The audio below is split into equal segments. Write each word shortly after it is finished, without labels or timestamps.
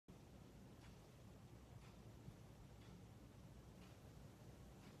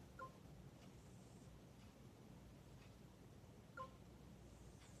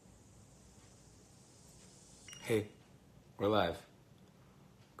Hey, we're live.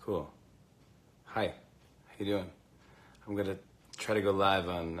 Cool. Hi, how you doing? I'm gonna try to go live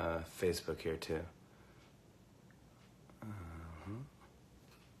on Facebook here too.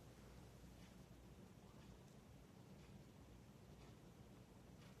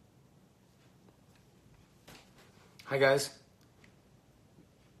 Hi guys,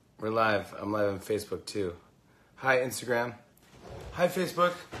 we're live. I'm live on Facebook too. Hi Instagram. Hi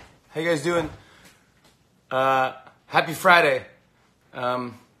Facebook. How you guys doing? Happy Friday.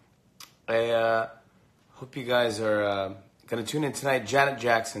 I hope you guys are going to tune in tonight. Janet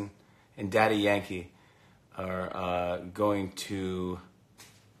Jackson and Daddy Yankee are going to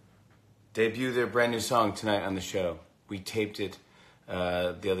debut their brand new song tonight on the show. We taped it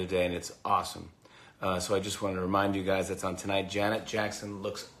the other day and it's awesome. So I just wanted to remind you guys that's on tonight. Janet Jackson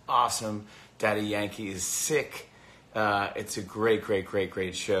looks awesome. Daddy Yankee is sick. It's a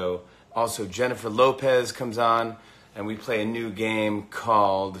great show. Also, Jennifer Lopez comes on, and we play a new game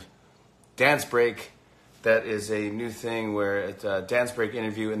called Dance Break. That is a new thing where it's a dance break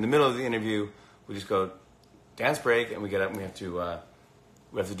interview. In the middle of the interview, we just go dance break, and we get up and we have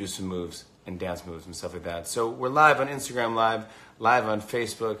to do some moves and dance moves and stuff like that. So we're live on Instagram live on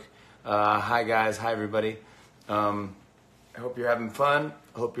Facebook. Hi guys, hi everybody. I hope you're having fun.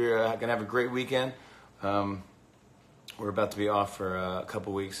 I hope you're gonna have a great weekend. We're about to be off for a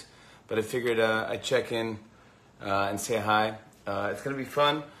couple weeks. But I figured I'd check in and say hi. It's going to be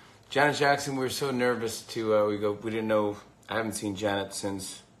fun. Janet Jackson, we were so nervous to, we didn't know, I haven't seen Janet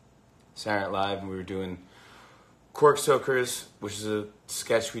since Saturday Night Live, and we were doing Cork Soakers, which is a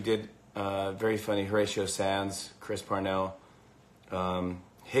sketch we did, very funny, Horatio Sands, Chris Parnell.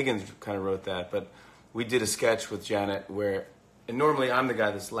 Higgins kind of wrote that, but we did a sketch with Janet where, and normally I'm the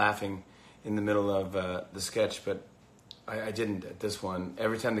guy that's laughing in the middle of the sketch, but I didn't at this one.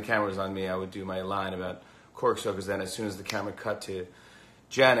 Every time the camera was on me, I would do my line about cork soakers. Then as soon as the camera cut to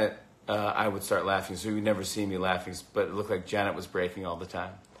Janet, I would start laughing. So you would never see me laughing, but it looked like Janet was breaking all the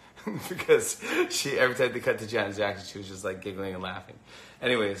time. Because every time they cut to Janet Jackson, she was just like giggling and laughing.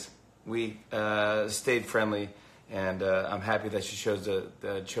 Anyways, we stayed friendly, and I'm happy that she chose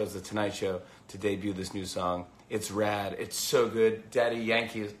the Tonight Show to debut this new song. It's rad. It's so good. Daddy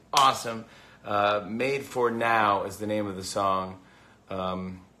Yankee is awesome. Made for Now is the name of the song.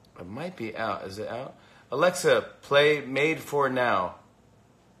 It might be out. Is it out? Alexa, play Made for Now.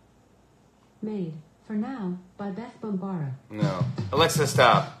 Made for Now by Beth Bombara. No. Alexa,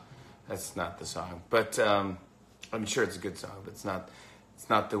 stop. That's not the song. But I'm sure it's a good song, but it's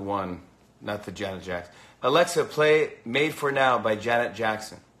not the one, not the Janet Jackson. Alexa, play Made for Now by Janet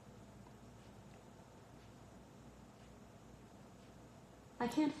Jackson. I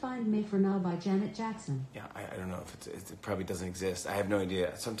can't find Made for Now by Janet Jackson. Yeah, I don't know if it probably doesn't exist. I have no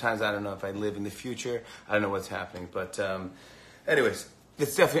idea. Sometimes I don't know if I live in the future. I don't know what's happening. But anyways,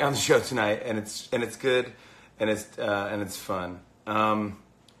 it's definitely on the show tonight, and it's good, and it's fun.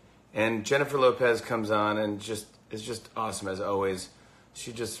 And Jennifer Lopez comes on and is just awesome as always.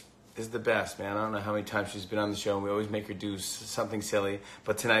 She just is the best, man. I don't know how many times she's been on the show, and we always make her do something silly.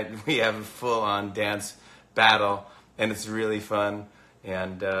 But tonight we have a full-on dance battle, and it's really fun.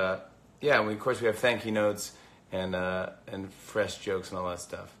 And of course we have thank you notes and fresh jokes and all that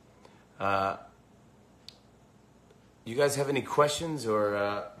stuff. You guys have any questions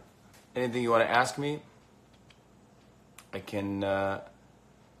or anything you want to ask me? I can. Let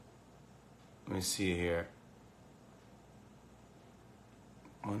me see here.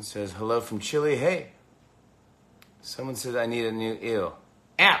 One says hello from Chile. Hey. Someone said I need a new eel.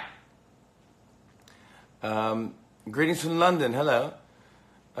 App. Greetings from London. Hello.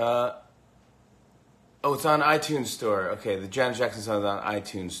 It's on iTunes Store. Okay, the Janet Jackson song is on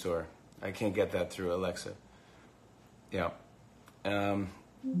iTunes Store. I can't get that through Alexa. Yeah.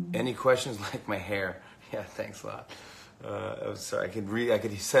 Any questions? Like my hair? Yeah, thanks a lot. I'm sorry. I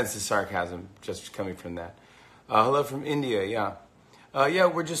could sense the sarcasm just coming from that. Hello from India. Yeah.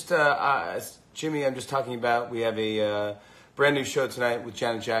 We're just Jimmy. I'm just talking about. We have a brand new show tonight with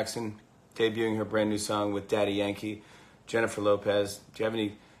Janet Jackson debuting her brand new song with Daddy Yankee. Jennifer Lopez, do you have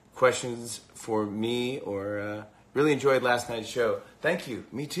any questions for me or really enjoyed last night's show? Thank you.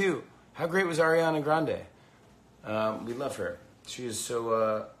 Me too. How great was Ariana Grande? We love her. She is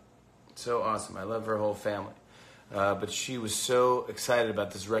so awesome. I love her whole family. But she was so excited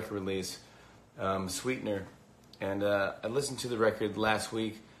about this record release, Sweetener. And I listened to the record last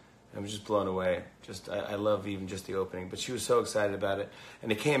week. I was just blown away. I love even just the opening. But she was so excited about it.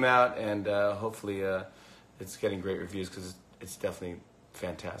 And it came out, and hopefully it's getting great reviews because it's definitely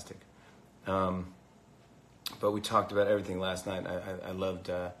fantastic. But we talked about everything last night. I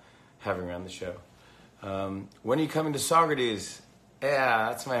loved having her on the show. When are you coming to Saugerties? Yeah,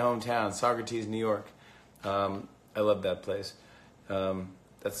 that's my hometown, Saugerties, New York. I love that place.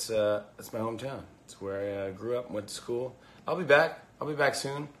 That's my hometown. It's where I grew up and went to school. I'll be back. I'll be back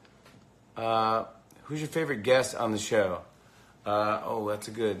soon. Who's your favorite guest on the show?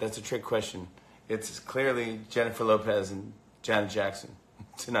 That's a trick question. It's clearly Jennifer Lopez and Janet Jackson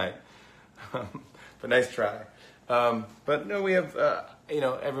tonight. But nice try. But no, we have,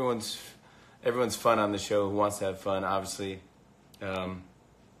 everyone's fun on the show who wants to have fun. Obviously,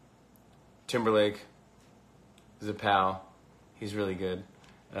 Timberlake is a pal. He's really good.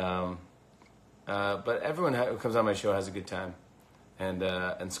 But everyone who comes on my show has a good time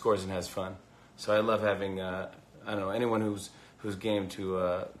and scores and has fun. So I love having, anyone who's game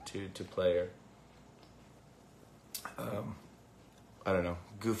to play or,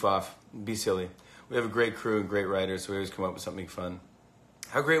 goof off, be silly. We have a great crew and great writers, so we always come up with something fun.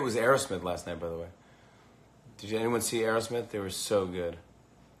 How great was Aerosmith last night, by the way? Did anyone see Aerosmith? They were so good.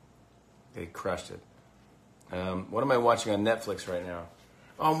 They crushed it. What am I watching on Netflix right now?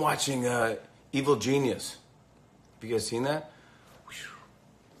 Oh, I'm watching Evil Genius. Have you guys seen that? I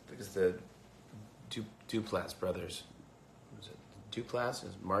think it's the Duplass brothers. Was it Duplass?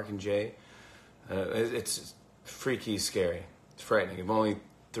 It's Mark and Jay. It's freaky, scary. It's frightening. I'm only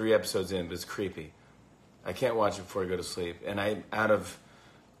 3 episodes in, but it's creepy. I can't watch it before I go to sleep. And I'm out of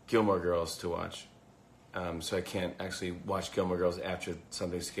Gilmore Girls to watch. So I can't actually watch Gilmore Girls after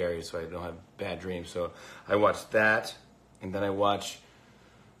something scary so I don't have bad dreams. So I watch that, and then I watch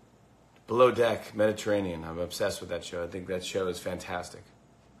Below Deck, Mediterranean. I'm obsessed with that show. I think that show is fantastic.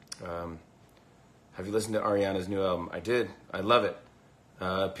 Have you listened to Ariana's new album? I did. I love it.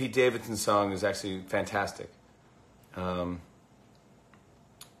 Pete Davidson's song is actually fantastic. Do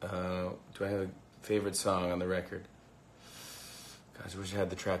I have a favorite song on the record? Gosh, I wish I had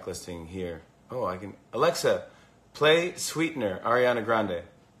the track listing here. Oh, I can. Alexa, play Sweetener, Ariana Grande.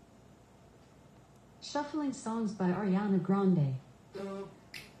 Shuffling songs by Ariana Grande.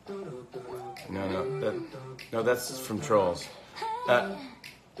 No, that's from Trolls.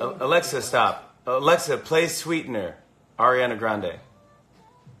 Alexa, stop. Alexa, play Sweetener, Ariana Grande.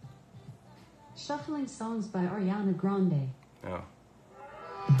 Shuffling songs by Ariana Grande. No.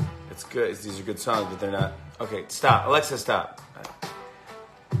 It's good. These are good songs, but they're not. Okay, stop. Alexa, stop.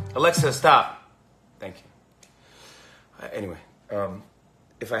 Alexa, stop. Thank you. Anyway,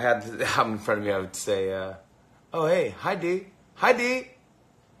 if I had the album in front of me, I would say, oh, hey, hi, D. Hi, D.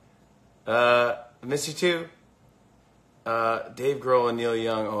 I miss you too. Dave Grohl and Neil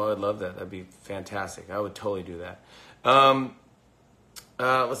Young. Oh, I'd love that. That'd be fantastic. I would totally do that.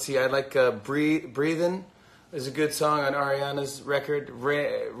 Let's see. I like Breathin' is a good song on Ariana's record.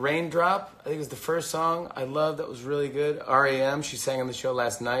 Raindrop, I think is the first song I love. That was really good. R.E.M., she sang on the show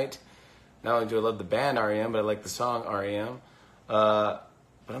last night. Not only do I love the band R.E.M., but I like the song R.E.M. But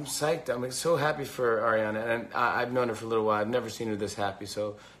I'm psyched. I'm so happy for Ariana. And I've known her for a little while. I've never seen her this happy.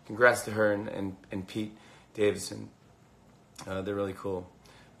 So congrats to her and Pete Davidson. They're really cool.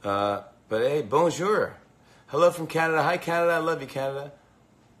 But hey, bonjour. Hello from Canada. Hi, Canada. I love you, Canada.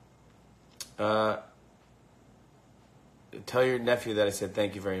 Tell your nephew that I said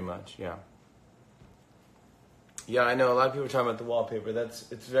thank you very much. Yeah. Yeah, I know a lot of people are talking about the wallpaper.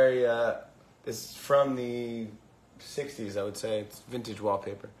 It's very, it's from the 60s, I would say. It's vintage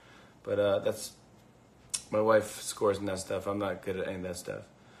wallpaper. But that's, my wife scores in that stuff. I'm not good at any of that stuff.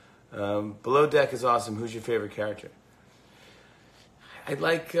 Below Deck is awesome. Who's your favorite character? I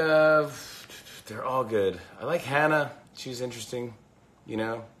like, they're all good. I like Hannah. She's interesting, you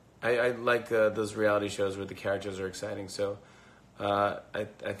know. I like those reality shows where the characters are exciting. So I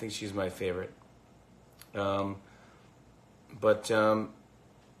think she's my favorite. But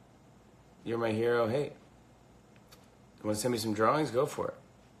you're my hero. Hey, you want to send me some drawings? Go for it.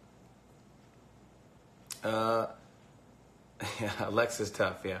 Yeah, Alexa's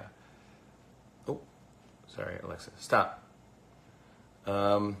tough. Yeah. Oh, sorry, Alexa. Stop.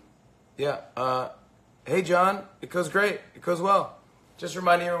 Yeah. Hey, John. It goes great. It goes well. Just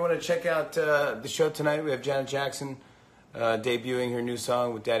reminding everyone to check out the show tonight. We have Janet Jackson debuting her new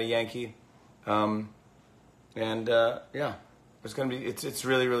song with Daddy Yankee. Yeah, it's gonna be. It's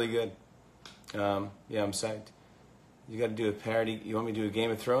really, really good. Yeah, I'm psyched. You got to do a parody. You want me to do a Game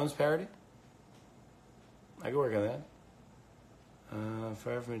of Thrones parody? I can work on that.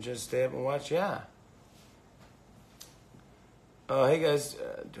 Fire from just stay up and watch. Yeah. Oh, hey guys.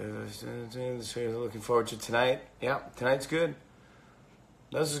 Looking forward to tonight. Yeah, tonight's good.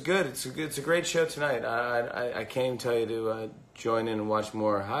 This is good. It's a great show tonight. I can't even tell you to join in and watch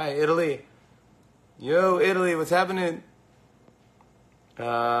more. Hi, Italy. Yo, Italy, what's happening?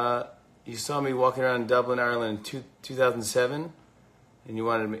 you saw me walking around Dublin, Ireland in 2007, and you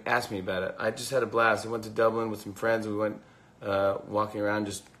wanted to ask me about it. I just had a blast. I went to Dublin with some friends. We went walking around,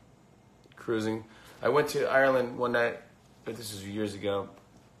 just cruising. I went to Ireland one night, but this was years ago,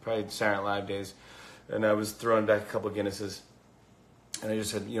 probably Saturday Night Live days, and I was throwing back a couple of Guinnesses, and I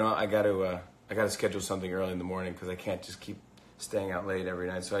just said, I got to schedule something early in the morning because I can't just keep staying out late every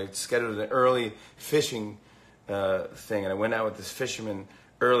night. So I scheduled an early fishing thing, and I went out with this fisherman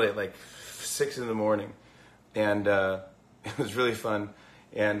early at like 6 in the morning, and it was really fun.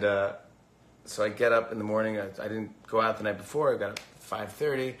 And so I get up in the morning. I didn't go out the night before. I got up at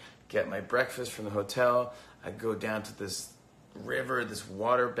 5:30, get my breakfast from the hotel. I go down to this river, this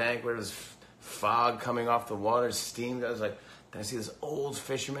water bank where there's fog coming off the water, steam. I was like, then I see this old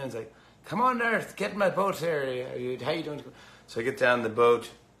fisherman. He's like, come on there, get in my boat here. How you doing? So I get down the boat,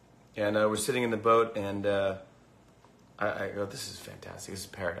 and we're sitting in the boat, and I go, this is fantastic. This is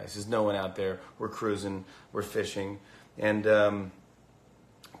paradise. There's no one out there. We're cruising. We're fishing. And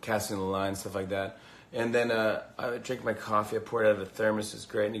casting the line, stuff like that. And then I drink my coffee. I pour it out of a thermos. It's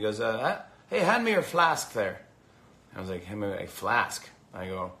great. And he goes, hey, hand me your flask there. I was like, hand me a flask. I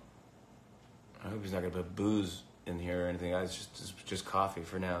go, I hope he's not going to put booze in here or anything. It's just coffee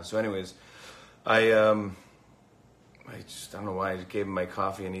for now. So anyways, I don't know why. I just gave him my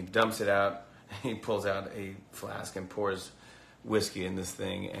coffee, and he dumps it out. And he pulls out a flask and pours whiskey in this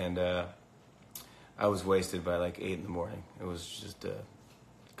thing. And I was wasted by like 8 in the morning. It was just a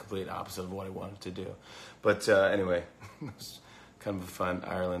complete opposite of what I wanted to do. But anyway, it was kind of a fun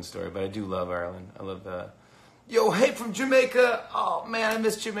Ireland story. But I do love Ireland. I love yo, hey from Jamaica. Oh man, I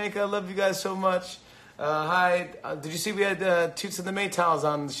miss Jamaica. I love you guys so much. Hi. Did you see we had Toots and the Maytals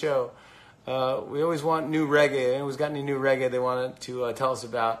on the show? We always want new reggae. Anyone's got any new reggae they want to tell us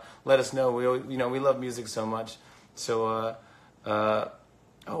about? Let us know. We love music so much. So, oh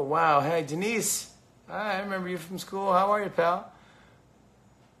wow, hey Denise. Hi, I remember you from school. How are you, pal?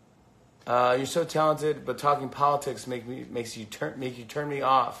 You're so talented, but talking politics makes you turn me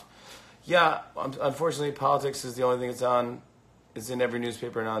off. Yeah, unfortunately, politics is the only thing that's on. It's in every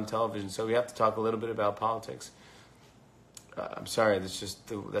newspaper and on television. So we have to talk a little bit about politics. I'm sorry,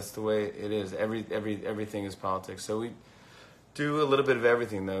 that's the way it is. Everything is politics. So we do a little bit of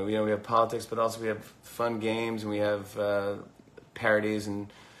everything, though. We have politics, but also we have fun games, and we have parodies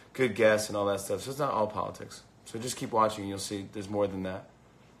and good guests and all that stuff. So it's not all politics. So just keep watching. You'll see there's more than that.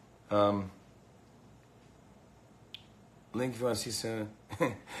 Link if you want to see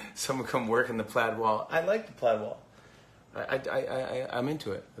someone come work in the plaid wall. I like the plaid wall. I'm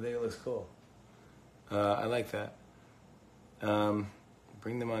into it. I think it looks cool. I like that.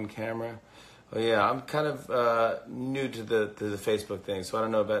 Bring them on camera. Oh yeah, I'm kind of new to the Facebook thing, so I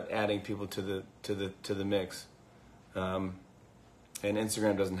don't know about adding people to the mix. And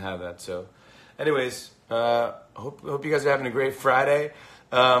Instagram doesn't have that. So, anyways, hope you guys are having a great Friday.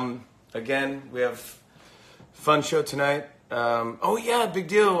 Again, we have fun show tonight. Oh yeah, big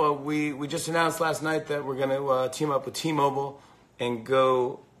deal. We just announced last night that we're gonna team up with T-Mobile and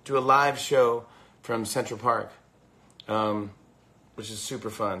go do a live show from Central Park. Which is super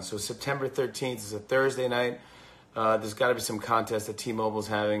fun. So September 13th is a Thursday night. There's got to be some contest that T-Mobile's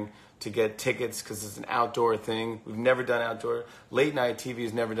having to get tickets because it's an outdoor thing. We've never done outdoor. Late night TV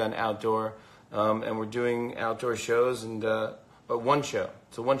has never done outdoor. And we're doing outdoor shows and but one show.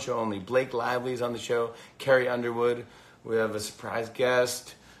 So one show only. Blake Lively's on the show. Carrie Underwood. We have a surprise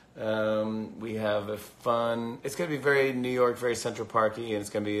guest. We have a fun. It's going to be very New York, very Central Parky, and it's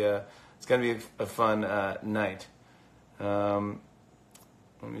going to be a fun night.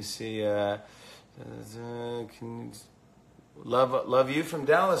 Let me see. Love you from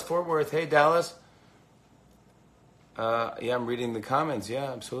Dallas, Fort Worth. Hey, Dallas. Yeah, I'm reading the comments.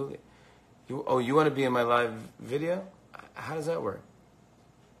 Yeah, absolutely. You want to be in my live video? How does that work?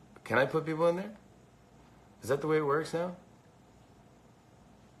 Can I put people in there? Is that the way it works now?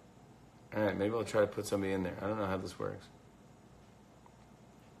 All right, maybe I'll try to put somebody in there. I don't know how this works.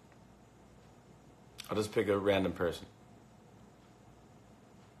 I'll just pick a random person.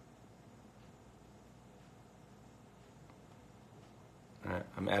 All right,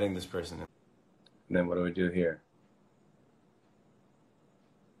 I'm adding this person in. And then what do we do here?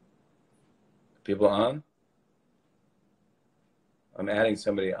 People on? I'm adding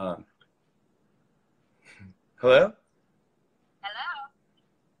somebody on. Hello? Hello.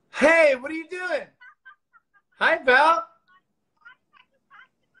 Hey, what are you doing? Hi, pal.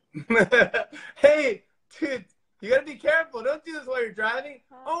 Hey, dude, you gotta be careful. Don't do this while you're driving.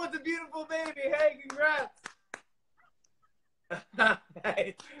 Oh, it's a beautiful baby. Hey, congrats.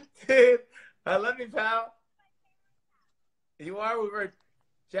 Hey, dude, I love you, pal. You are.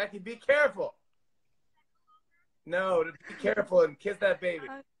 Jackie, be careful. No, be careful and kiss that baby.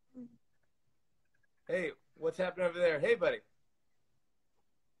 Hey, what's happening over there? Hey, buddy.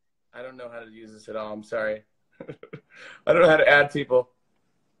 I don't know how to use this at all. I'm sorry. I don't know how to add people.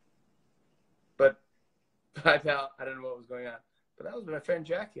 But I don't know what was going on. But that was my friend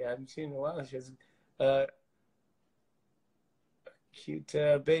Jackie. I haven't seen in a while. She has a cute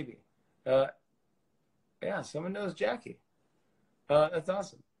baby. Yeah, someone knows Jackie. That's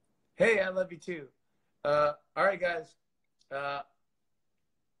awesome. Hey, I love you too. All right, guys. I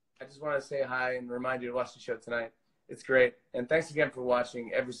just want to say hi and remind you to watch the show tonight. It's great. And thanks again for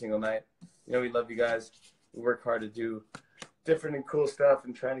watching every single night. You know, we love you guys. We work hard to do different and cool stuff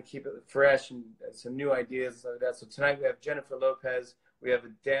and trying to keep it fresh and some new ideas like that. So tonight we have Jennifer Lopez. We have a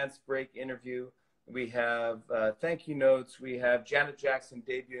dance break interview. We have thank you notes. We have Janet Jackson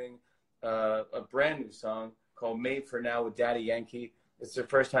debuting a brand new song called Made for Now with Daddy Yankee. It's their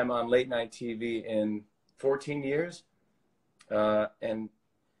first time on late night TV in 14 years. And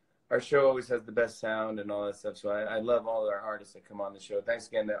our show always has the best sound and all that stuff. So I love all our artists that come on the show. Thanks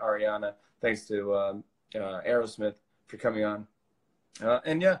again to Ariana. Thanks to Aerosmith for coming on.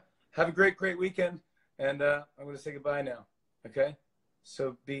 And yeah, have a great, great weekend. And I'm going to say goodbye now. Okay?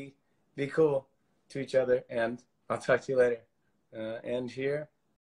 So be cool to each other. And I'll talk to you later. And here